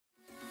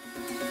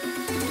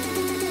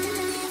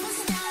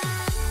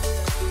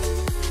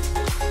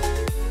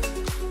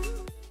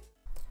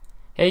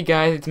Hey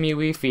guys, it's me,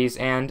 Wifies,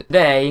 and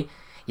today,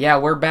 yeah,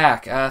 we're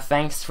back.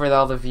 Thanks for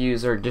all the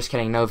views, or just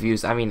kidding, no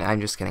views. I mean,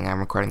 I'm just kidding. I'm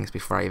recording this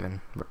before I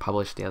even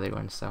published the other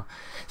one, so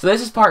this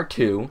is part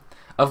 2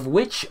 of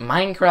which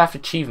Minecraft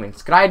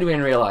achievements could I do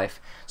in real life.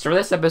 So for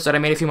this episode, I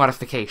made a few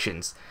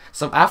modifications.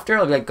 So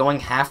after like going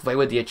halfway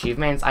with the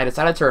achievements, I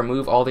decided to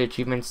remove all the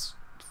achievements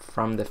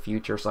from the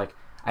future. So like,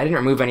 I didn't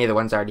remove any of the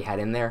ones I already had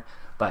in there,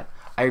 but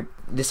I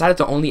decided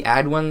to only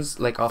add ones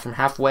like from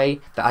halfway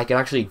that I could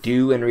actually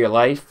do in real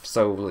life.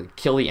 So like,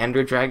 kill the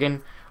Ender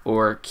Dragon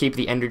or keep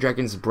the Ender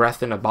Dragon's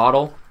breath in a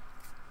bottle.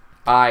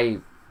 I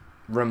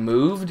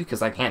removed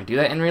because I can't do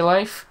that in real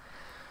life.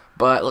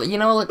 But you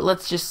know,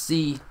 let's just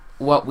see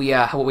what we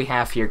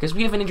have here, because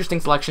we have an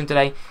interesting selection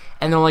today,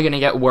 and they're only gonna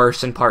get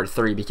worse in part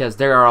 3 because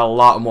there are a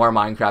lot more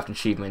Minecraft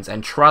achievements,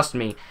 and trust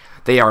me,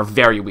 they are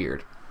very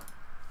weird.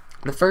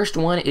 The first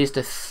one is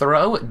to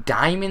throw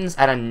diamonds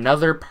at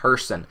another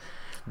person.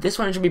 This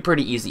one should be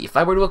pretty easy. If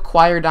I were to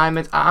acquire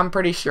diamonds, I'm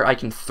pretty sure I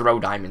can throw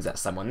diamonds at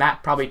someone.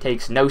 That probably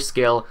takes no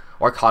skill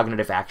or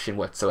cognitive action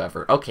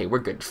whatsoever. Okay, we're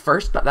good.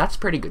 First, that's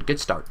pretty good. Good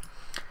start.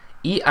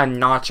 Eat a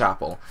notch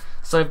apple.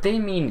 So if they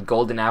mean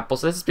golden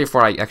apples, this is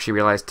before I actually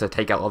realized to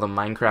take out all the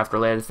Minecraft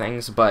related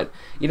things, but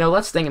you know,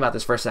 let's think about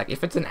this for a sec.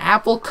 If it's an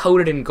apple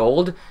coated in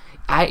gold,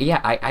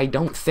 I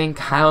don't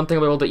think I'll be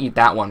able to eat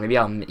that one. Maybe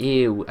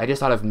ew. I just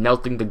thought of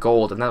melting the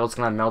gold, and that was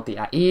gonna melt the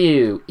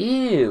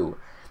ew.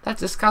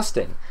 That's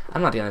disgusting.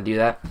 I'm not gonna do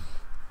that.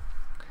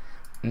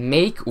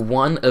 Make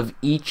one of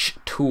each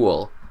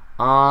tool.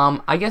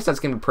 I guess that's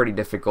gonna be pretty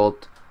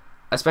difficult,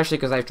 especially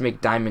because I have to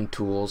make diamond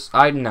tools.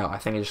 I think I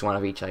just one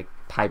of each like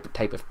type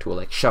of tool,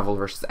 like shovel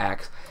versus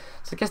axe.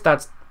 So I guess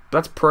that's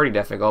pretty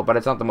difficult, but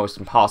it's not the most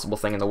impossible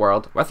thing in the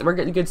world. We're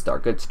good. Good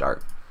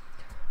start.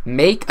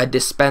 Make a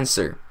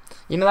dispenser.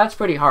 You know, that's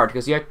pretty hard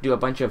because you have to do a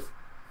bunch of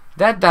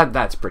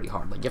that's pretty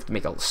hard. Like you have to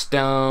make a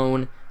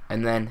stone.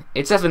 And then,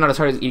 it's definitely not as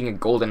hard as eating a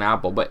golden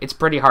apple, but it's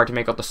pretty hard to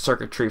make up the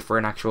circuitry for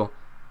an actual...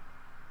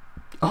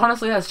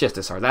 Honestly, that's just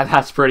as hard.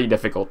 That's pretty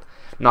difficult.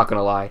 Not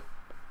gonna lie.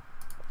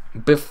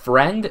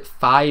 Befriend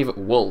 5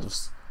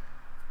 wolves.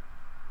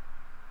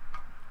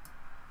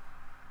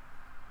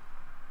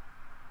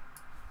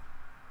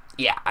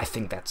 Yeah, I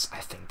have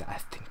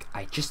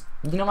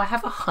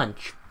a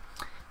hunch.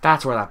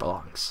 That's where that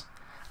belongs.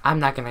 I'm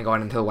not gonna go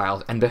out into the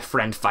wild and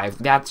befriend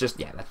 5. That's just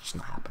not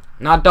happening.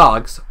 Not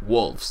dogs,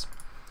 wolves.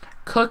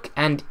 Cook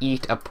and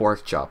eat a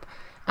pork chop.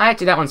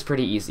 Actually, that one's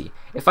pretty easy.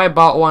 If I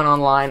bought one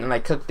online and I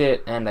cooked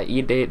it and I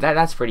eat it,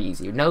 that's pretty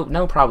easy.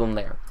 No problem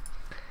there.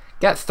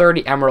 Get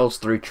 30 emeralds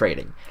through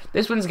trading.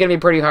 This one's gonna be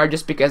pretty hard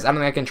just because I don't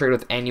think I can trade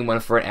with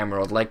anyone for an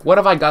emerald. Like, what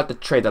have I got to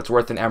trade that's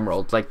worth an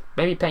emerald? Like,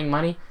 maybe paying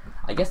money?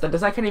 I guess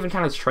does that even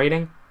count as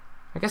trading?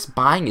 I guess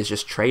buying is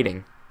just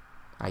trading.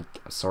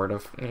 Sort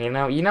of. You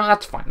know,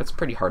 that's fine. That's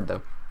pretty hard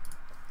though.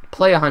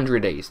 Play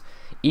 100 days.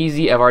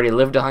 Easy. I've already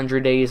lived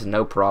 100 days.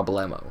 No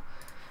problemo.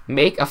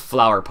 Make a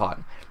flower pot.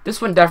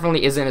 This one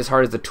definitely isn't as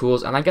hard as the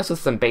tools, and I guess with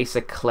some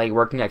basic clay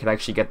working I could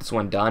actually get this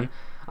one done.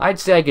 I'd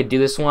say I could do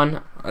this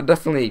one.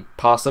 Definitely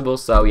possible,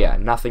 so yeah,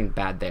 nothing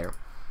bad there.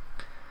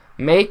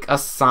 Make a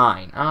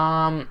sign.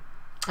 I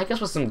guess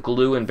with some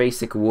glue and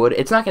basic wood.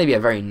 It's not going to be a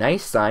very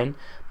nice sign,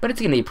 but it's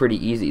going to be pretty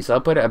easy, so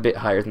I'll put it a bit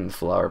higher than the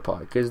flower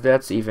pot, because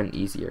that's even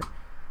easier.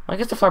 I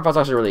guess the flower pot's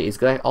actually really easy,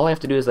 because all I have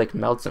to do is like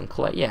melt some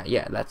clay.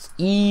 Yeah, that's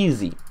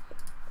easy.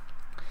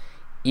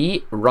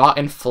 Eat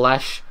rotten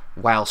flesh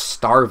while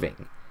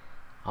starving.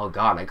 Oh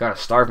god, I gotta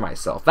starve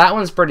myself. That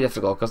one's pretty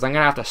difficult because I'm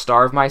gonna have to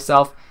starve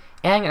myself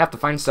and I'm gonna have to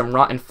find some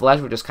rotten flesh,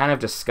 which is kind of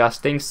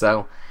disgusting.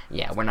 So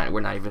yeah, we're not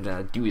even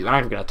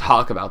gonna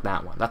talk about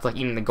that one. That's like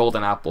eating the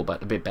golden apple,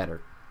 but a bit better.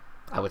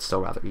 I would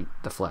still rather eat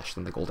the flesh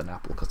than the golden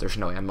apple because there's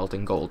no way I'm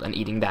melting gold and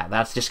eating that.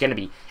 That's just gonna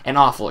be an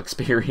awful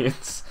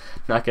experience.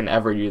 Not gonna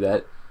ever do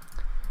that.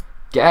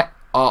 Get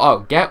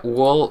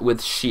wool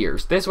with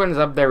shears. This one is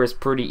up there, is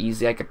pretty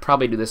easy. I could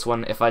probably do this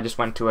one if I just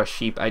went to a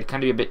sheep. I'd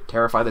kind of be a bit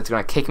terrified that it's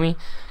going to kick me,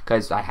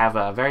 because I have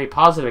a very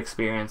positive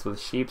experience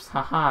with sheeps.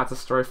 Haha, it's a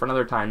story for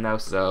another time though,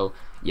 so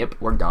yep,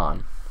 we're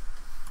gone.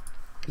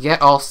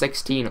 Get all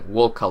 16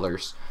 wool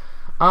colors.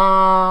 I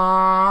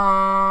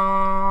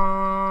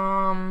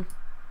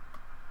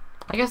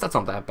guess that's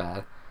not that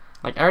bad.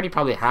 Like, I already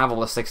probably have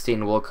all the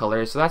 16 wool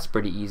colors, so that's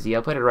pretty easy.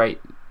 I'll put it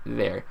right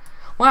there.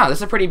 Wow, this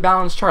is a pretty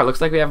balanced chart. Looks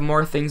like we have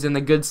more things in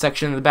the good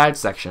section than the bad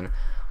section.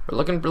 We're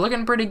looking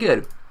pretty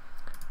good.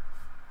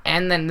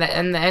 And then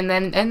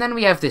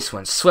we have this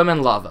one, swim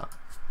in lava.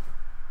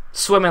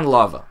 Swim in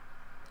lava.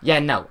 Yeah,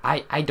 no, I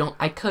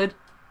could.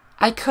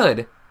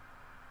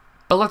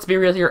 But let's be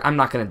real here, I'm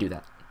not gonna do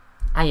that.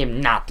 I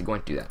am not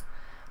going to do that.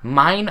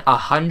 Mine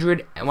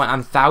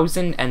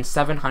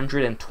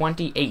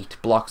 1,728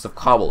 blocks of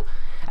cobble.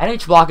 And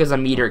each block is a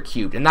meter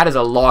cubed, and that is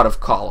a lot of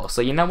cobble.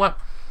 So you know what?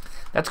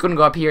 That's going to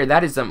go up here.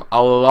 That is a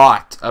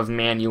lot of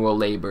manual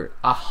labor.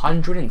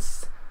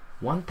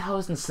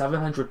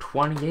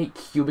 1,728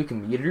 cubic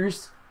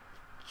meters?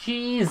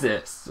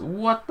 Jesus.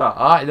 What the?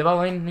 Yeah,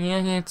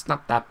 it's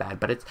not that bad,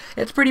 but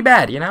it's pretty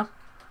bad, you know?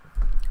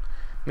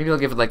 Maybe I'll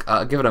give it like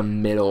give it a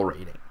middle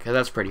rating, because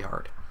that's pretty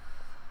hard.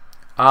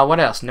 What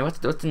else? No, what's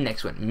the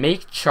next one?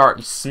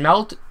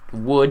 Smelt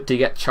wood to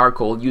get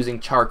charcoal using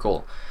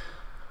charcoal.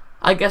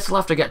 I guess we'll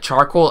have to get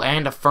charcoal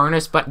and a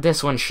furnace, but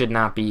this one should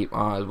not be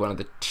one of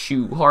the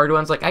too hard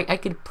ones. Like, I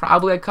could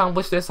probably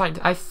accomplish this,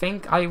 I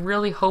think. I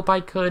really hope I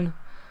could.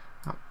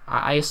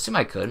 I assume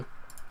I could.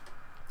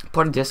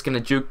 Put a disc in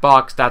a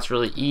jukebox, that's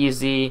really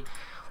easy.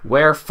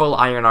 Wear full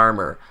iron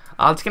armor.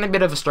 It's going to be a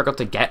bit of a struggle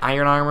to get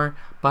iron armor,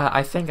 but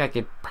I think I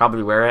could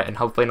probably wear it and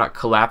hopefully not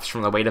collapse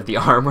from the weight of the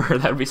armor.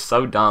 That would be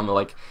so dumb.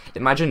 Like,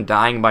 imagine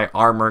dying by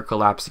armor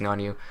collapsing on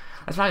you.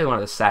 That's probably one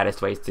of the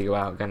saddest ways to go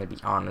out, gonna be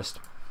honest.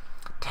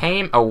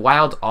 Tame a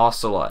wild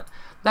ocelot.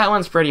 That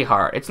one's pretty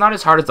hard. It's not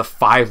as hard as the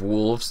 5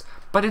 wolves,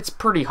 but it's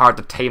pretty hard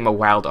to tame a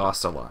wild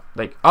ocelot.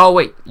 Like, oh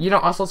wait, you know,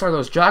 ocelots are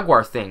those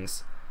jaguar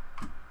things.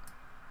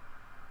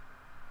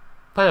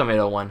 Play the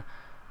middle one.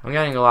 I'm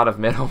getting a lot of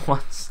middle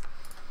ones.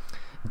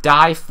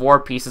 Dye 4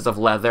 pieces of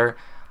leather.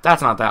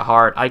 That's not that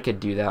hard. I could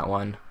do that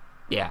one.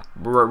 Yeah,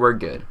 we're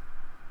good.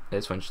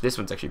 This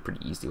one's actually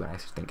pretty easy when I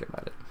think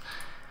about it.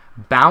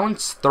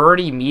 Bounce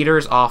 30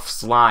 meters off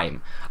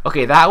slime.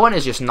 Okay, that one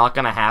is just not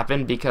gonna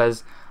happen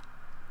because,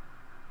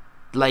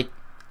 like,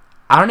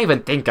 I don't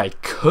even think I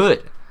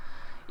could.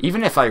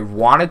 Even if I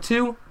wanted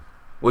to,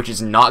 which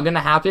is not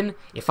gonna happen,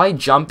 if I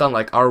jumped on,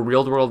 like, our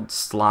real world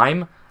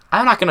slime,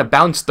 I'm not gonna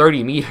bounce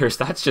 30 meters.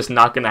 That's just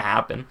not gonna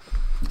happen.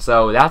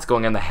 So that's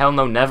going in the hell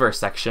no never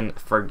section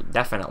for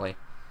definitely.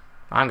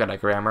 I'm gonna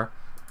grammar.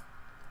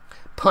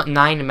 Put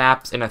 9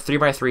 maps in a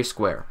 3x3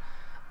 square.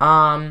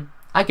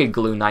 I could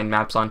glue 9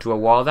 maps onto a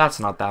wall. That's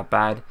not that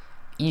bad.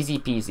 Easy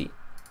peasy.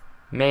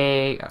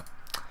 3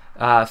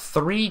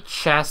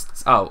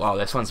 chests. Oh,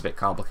 this one's a bit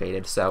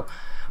complicated. So,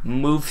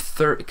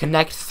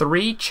 connect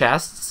 3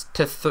 chests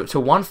to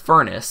 1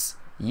 furnace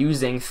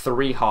using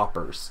 3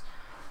 hoppers.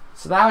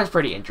 So that was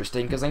pretty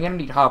interesting because I'm gonna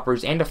need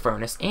hoppers and a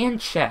furnace and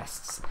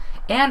chests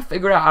and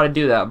figure out how to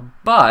do that.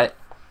 But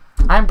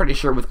I'm pretty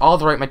sure with all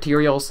the right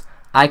materials,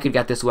 I could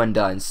get this one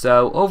done.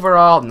 So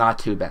overall, not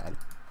too bad.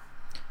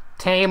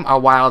 Tame a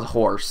wild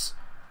horse.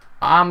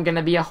 I'm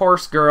gonna be a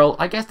horse girl.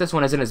 I guess this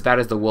one isn't as bad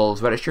as the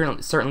wolves, but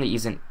it certainly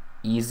isn't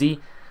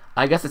easy.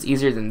 I guess it's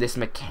easier than this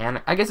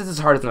mechanic. I guess it's as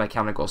hard as the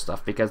mechanical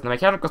stuff because the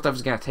mechanical stuff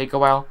is gonna take a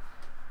while.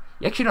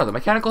 Actually, no, the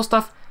mechanical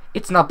stuff,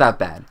 it's not that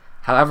bad.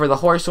 However, the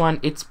horse one,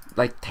 it's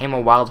like tame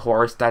a wild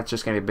horse. That's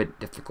just gonna be a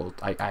bit difficult,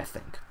 I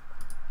think.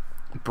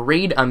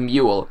 Breed a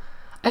mule.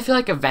 I feel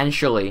like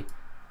eventually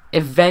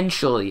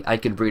I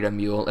could breed a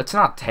mule. It's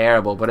not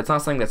terrible, but it's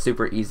not something that's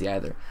super easy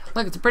either.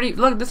 Look,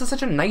 this is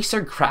such a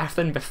nicer craft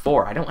than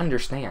before. I don't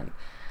understand.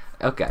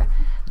 Okay,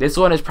 this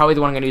one is probably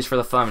the one I'm gonna use for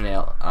the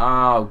thumbnail.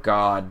 Oh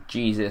God,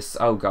 Jesus,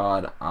 oh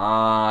God.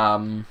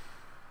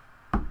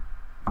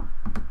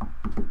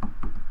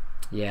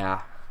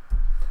 Yeah,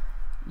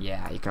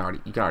 you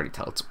can already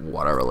tell it's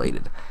water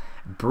related.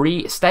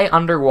 Stay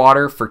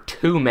underwater for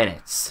 2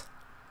 minutes.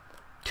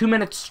 2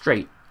 minutes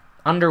straight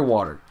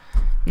underwater.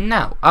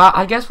 Now,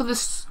 I guess with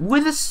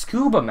a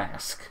scuba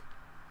mask.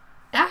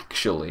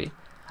 Actually,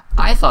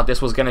 I thought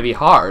this was gonna be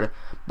hard,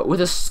 but with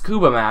a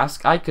scuba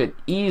mask, I could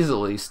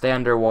easily stay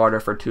underwater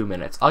for 2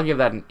 minutes. I'll give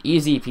that an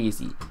easy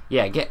peasy.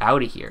 Yeah, get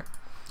out of here.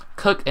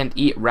 Cook and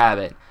eat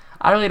rabbit.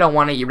 I really don't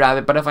want to eat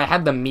rabbit, but if I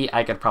had the meat,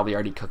 I could probably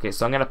already cook it.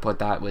 So I'm gonna put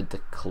that with the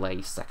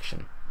clay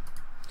section.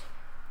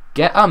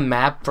 Get a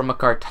map from a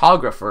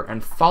cartographer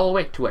and follow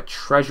it to a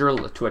treasure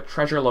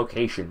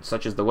location,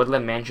 such as the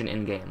Woodland Mansion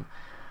in-game.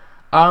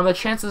 The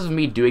chances of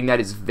me doing that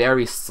is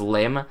very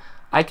slim.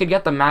 I could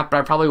get the map,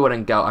 but I probably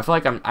wouldn't go. I feel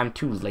like I'm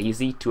too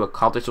lazy to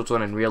accomplish this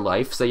one in real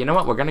life. So you know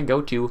what? We're gonna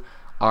go to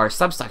our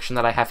subsection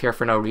that I have here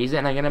for no reason,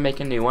 and I'm gonna make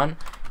a new one.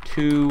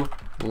 Too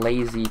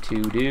lazy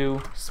to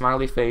do.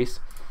 Smiley face.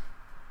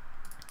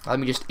 Let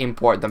me just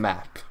import the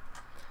map.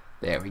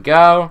 There we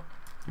go.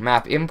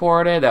 Map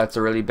imported. That's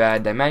a really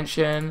bad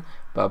dimension.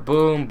 But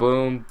boom,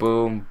 boom,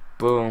 boom,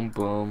 boom,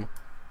 boom,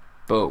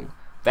 boom.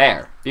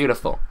 There.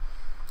 Beautiful.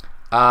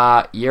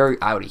 You're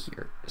out of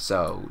here.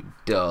 So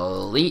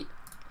delete.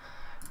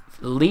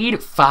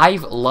 Lead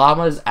 5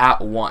 llamas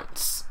at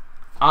once.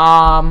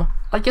 I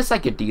guess I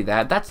could do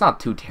that. That's not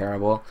too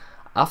terrible.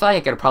 I feel like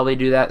I could probably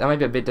do that. That might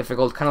be a bit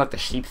difficult. Kind of like the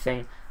sheep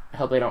thing. I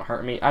hope they don't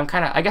hurt me.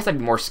 I guess I'd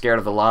be more scared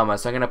of the llama,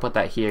 so I'm gonna put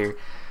that here.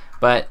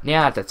 But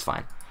yeah, that's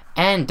fine.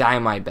 And dye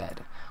my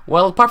bed.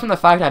 Well, apart from the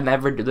fact I'd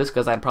never do this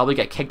because I'd probably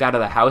get kicked out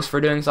of the house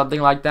for doing something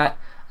like that,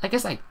 I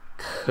guess I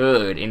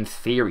could, in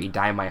theory,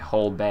 dye my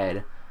whole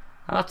bed.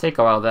 That'll take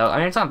a while though. I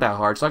mean, it's not that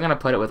hard, so I'm gonna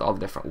put it with all the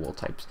different wool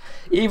types.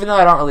 Even though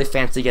I don't really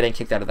fancy getting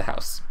kicked out of the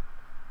house.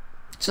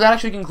 So that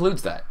actually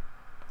concludes that.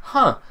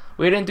 Huh,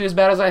 we didn't do as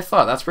bad as I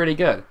thought. That's pretty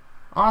good.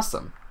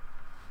 Awesome.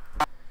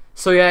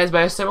 So guys,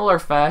 by a similar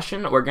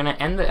fashion, we're gonna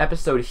end the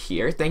episode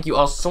here. Thank you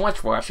all so much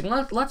for watching.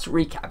 Let's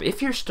recap.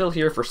 If you're still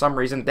here for some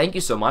reason, thank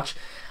you so much.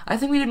 I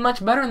think we did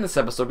much better in this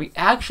episode. We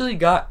actually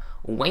got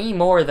way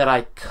more that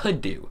I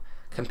could do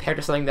compared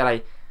to something that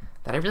I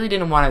really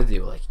didn't want to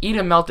do. Like eat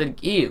a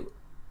melted ew.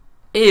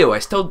 Ew, I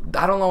don't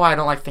know why I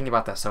don't like thinking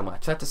about that so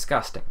much. That's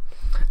disgusting.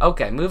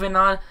 Okay, moving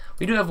on.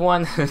 We do have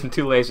one.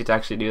 Too lazy to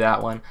actually do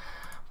that one.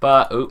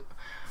 But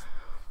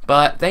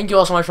But thank you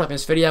all so much for watching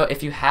this video.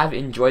 If you have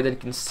enjoyed it,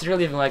 consider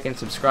leaving a like and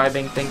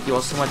subscribing. Thank you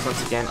all so much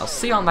once again. I'll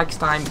see you all next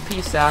time.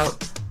 Peace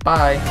out.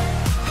 Bye.